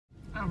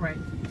All right,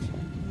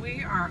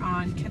 we are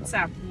on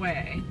Kitsap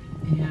Way,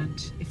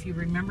 and if you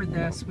remember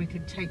this, we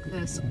could take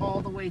this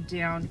all the way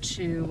down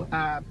to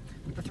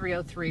the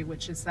 303,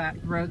 which is that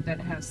road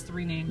that has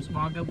three names: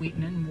 Wagga,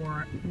 Wheaton, and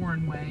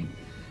Warren Way.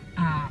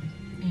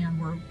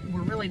 And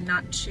we're really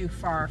not too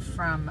far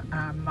from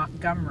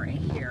Montgomery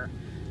here.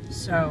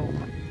 So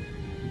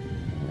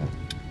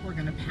we're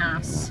going to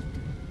pass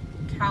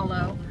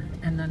Callow,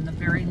 and then the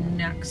very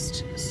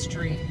next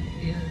street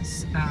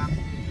is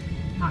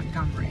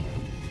Montgomery.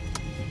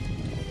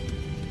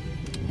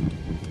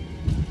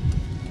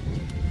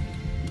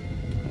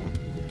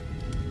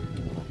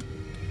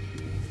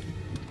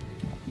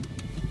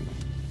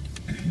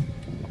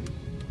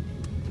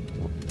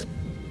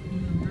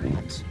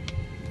 Alright,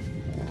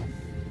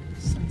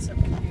 Sunset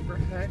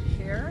neighborhood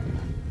here.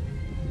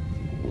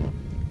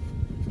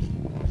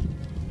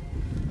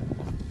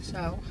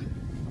 So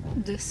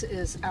this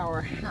is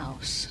our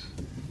house,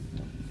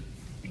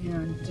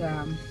 and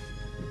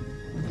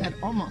I'd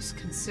almost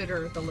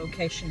consider the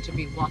location to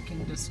be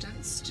walking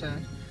distance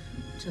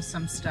to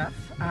some stuff.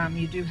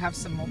 You do have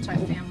some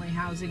multifamily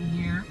housing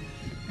here,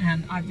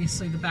 and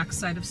obviously the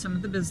backside of some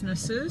of the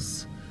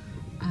businesses.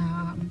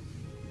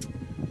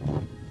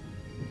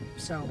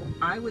 So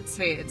I would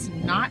say it's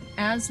not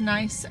as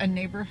nice a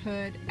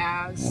neighborhood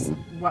as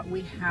what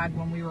we had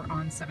when we were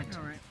on 17th.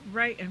 All right,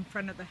 right in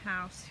front of the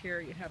house here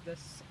you have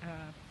this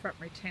front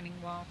retaining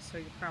wall, so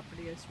your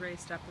property is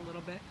raised up a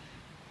little bit.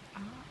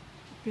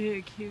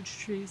 Big, huge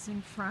trees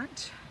in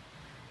front.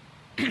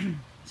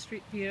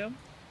 Street view.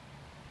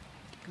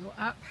 Go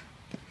up.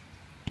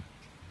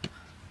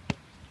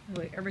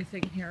 Really,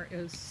 everything here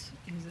is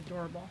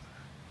adorable.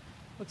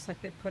 Looks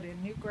like they put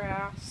in new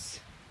grass.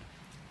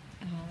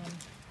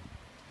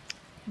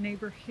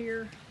 Neighbor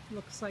here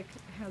looks like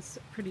it has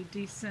a pretty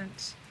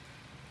decent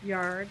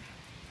yard.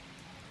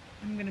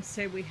 I'm going to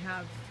say we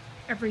have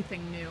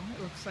everything new.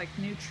 It looks like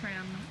new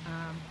trim,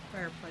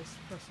 fireplace,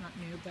 of course not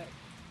new, but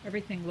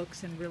everything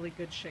looks in really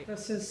good shape.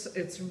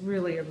 It's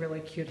really a really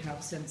cute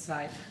house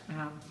inside.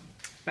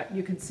 But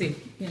you can see,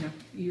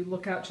 you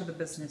look out to the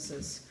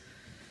businesses.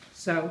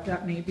 So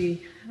that may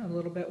be a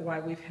little bit why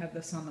we've had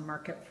this on the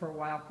market for a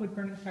while. Wood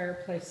burning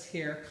fireplace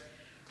here.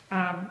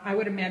 I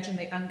would imagine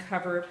they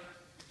uncovered,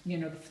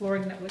 the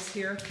flooring that was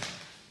here.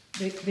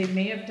 They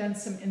may have done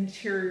some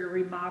interior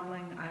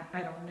remodeling,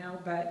 I don't know,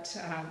 but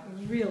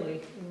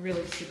really,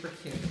 really super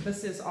cute.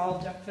 This is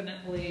all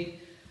definitely,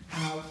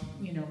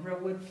 real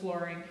wood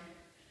flooring,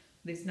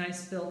 these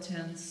nice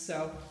built-ins.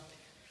 So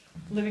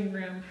living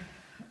room,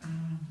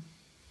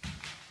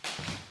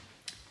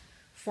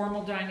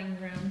 formal dining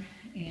room,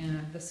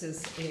 and this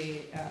is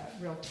a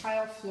real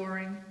tile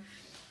flooring.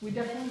 We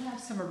definitely have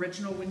some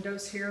original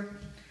windows here.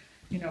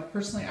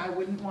 Personally, I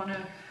wouldn't want to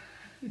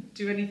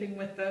do anything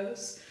with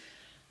those,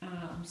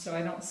 so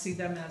I don't see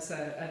them as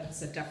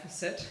a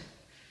deficit.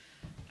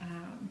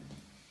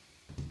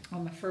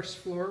 On the first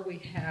floor, we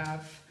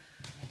have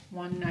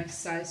one nice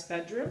sized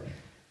bedroom,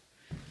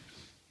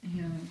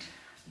 and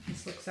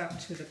this looks out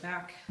to the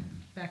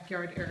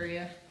backyard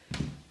area,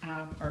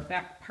 or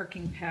back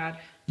parking pad.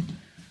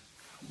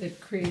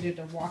 They've created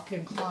a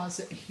walk-in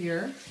closet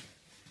here,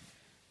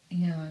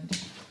 and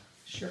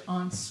it's your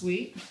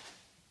ensuite.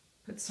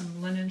 Put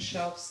some linen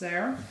shelves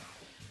there,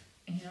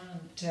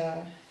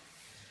 and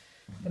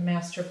the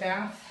master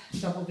bath,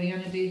 double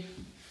vanity.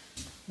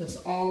 This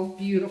all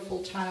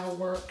beautiful tile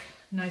work,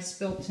 nice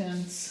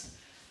built-ins,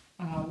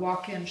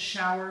 walk-in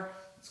shower.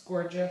 It's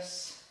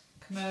gorgeous.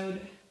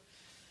 Commode.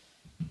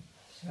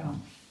 So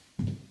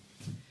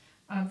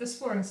this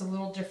flooring is a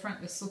little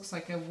different. This looks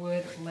like a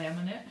wood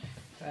laminate,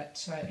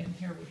 but in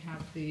here we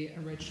have the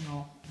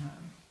original.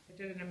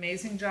 They did an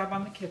amazing job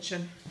on the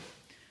kitchen.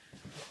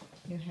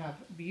 You have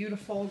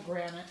beautiful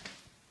granite,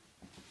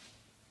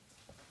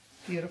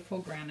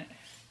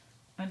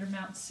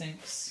 undermount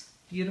sinks,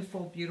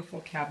 beautiful,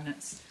 beautiful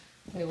cabinets.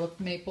 They look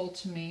maple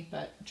to me,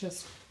 but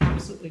just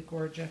absolutely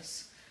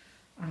gorgeous.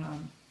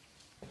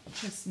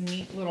 Just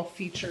neat little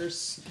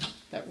features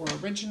that were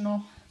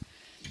original.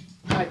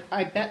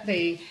 I bet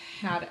they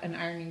had an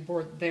ironing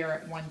board there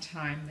at one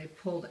time. They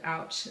pulled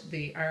out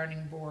the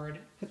ironing board,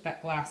 put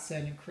that glass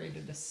in, and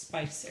created a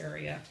spice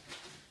area.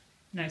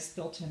 Nice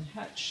built-in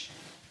hutch.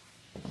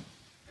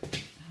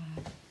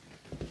 I'll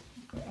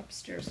go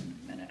upstairs in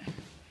a minute.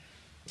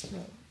 So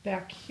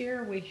back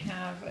here we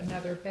have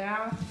another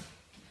bath,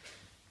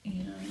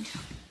 and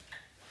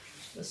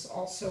this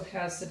also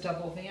has the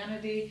double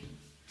vanity.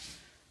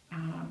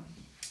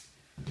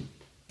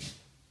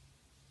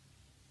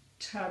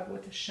 Tub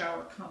with a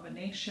shower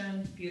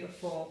combination,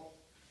 beautiful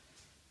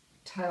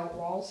tile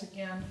walls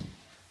again.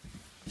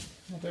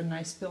 Another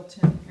nice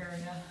built-in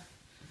area,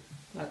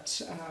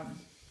 but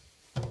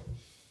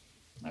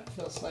that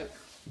feels like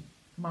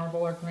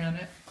marble or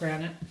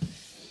granite.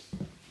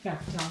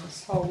 Back down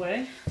this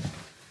hallway,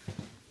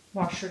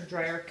 washer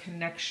dryer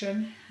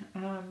connection.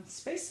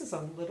 Space is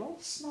a little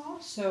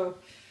small, so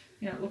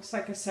it looks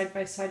like a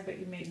side-by-side, but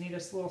you may need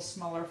a little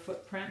smaller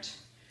footprint.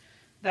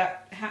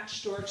 That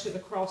hatch door to the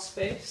crawl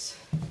space.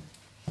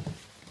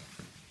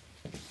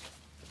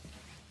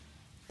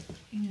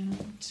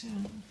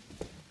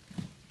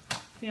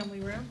 family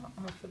room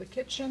off of the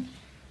kitchen.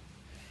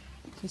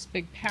 This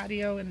big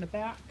patio in the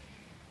back.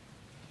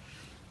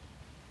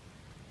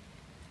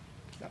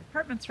 Got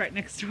apartments right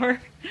next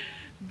door,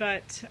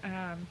 but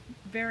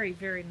very,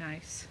 very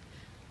nice.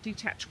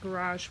 Detached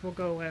garage. We'll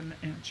go in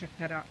and check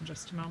that out in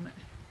just a moment.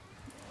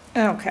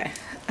 Okay,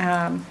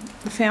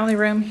 the family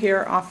room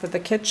here off of the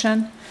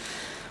kitchen.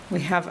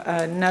 We have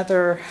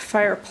another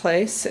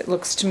fireplace. It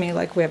looks to me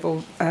like we have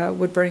a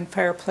wood-burning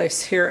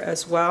fireplace here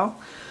as well.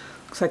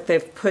 Looks like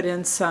they've put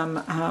in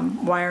some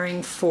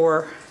wiring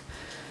for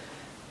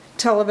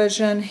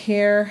television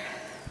here.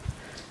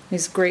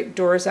 These great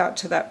doors out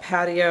to that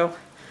patio.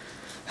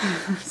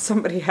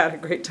 Somebody had a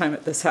great time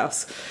at this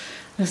house.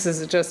 This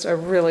is just a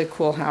really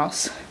cool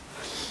house.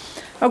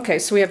 Okay,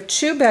 so we have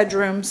 2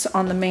 bedrooms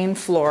on the main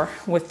floor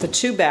with the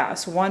 2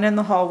 baths. One in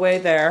the hallway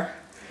there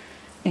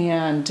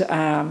and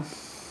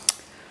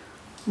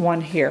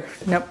one here.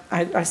 Nope,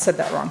 I said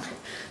that wrong.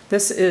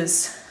 This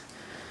is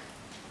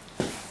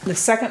the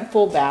second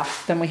full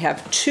bath. Then we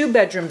have 2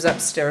 bedrooms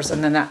upstairs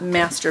and then that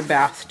master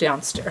bath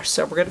downstairs.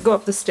 So we're gonna go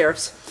up the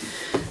stairs.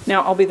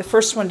 Now I'll be the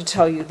first one to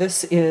tell you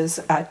this is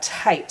a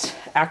tight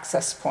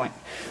access point.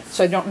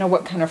 So I don't know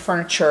what kind of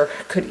furniture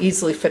could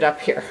easily fit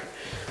up here.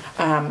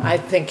 I'm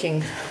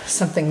thinking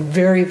something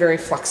very, very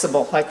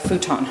flexible like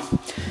futon.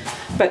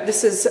 But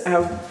this is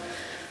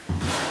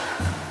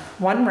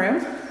one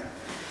room,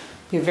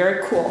 be a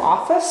very cool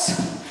office.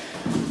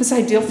 This is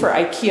ideal for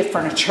IKEA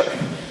furniture.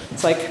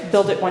 It's like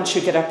build it once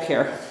you get up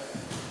here.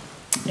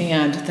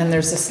 And then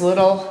there's this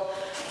little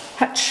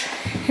hutch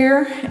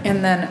here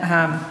and then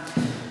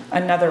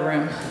another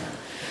room.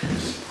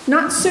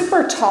 Not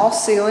super tall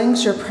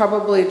ceilings, you're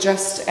probably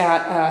just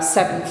at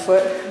 7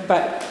 foot,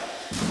 but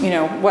you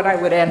know, what I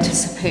would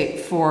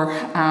anticipate for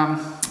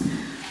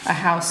a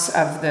house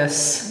of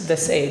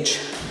this age.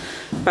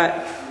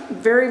 But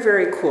very,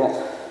 very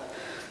cool.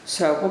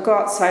 So we'll go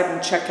outside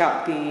and check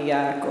out the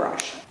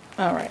garage.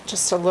 All right,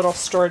 just a little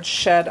storage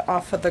shed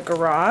off of the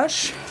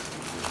garage.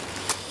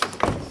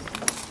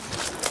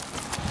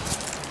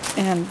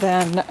 And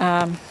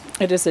then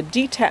it is a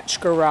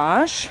detached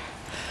garage.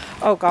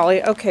 Oh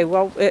golly, okay,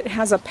 well it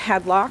has a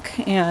padlock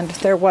and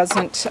there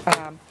wasn't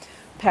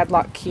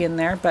padlock key in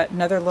there, but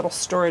another little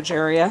storage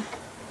area.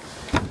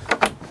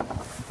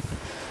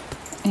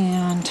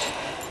 And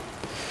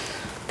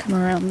come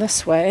around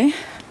this way.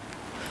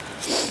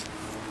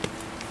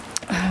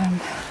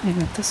 And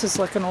this is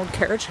like an old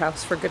carriage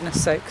house, for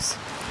goodness sakes.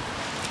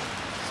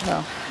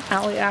 So,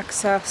 alley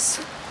access.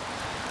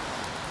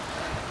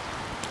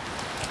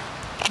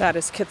 That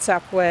is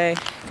Kitsap Way.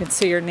 You can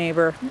see your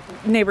neighbor.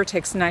 Neighbor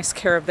takes nice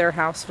care of their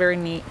house, very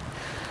neat.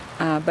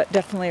 But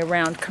definitely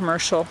around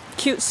commercial.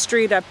 Cute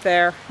street up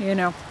there, you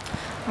know.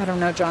 I don't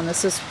know, John,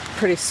 this is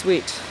pretty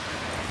sweet.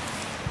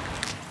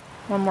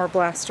 One more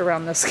blast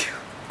around this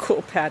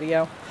cool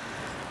patio.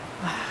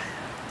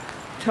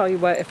 Tell you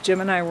what, if Jim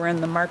and I were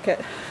in the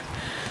market,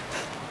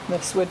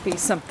 this would be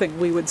something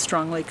we would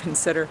strongly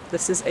consider.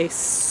 This is a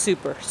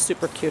super,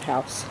 super cute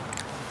house.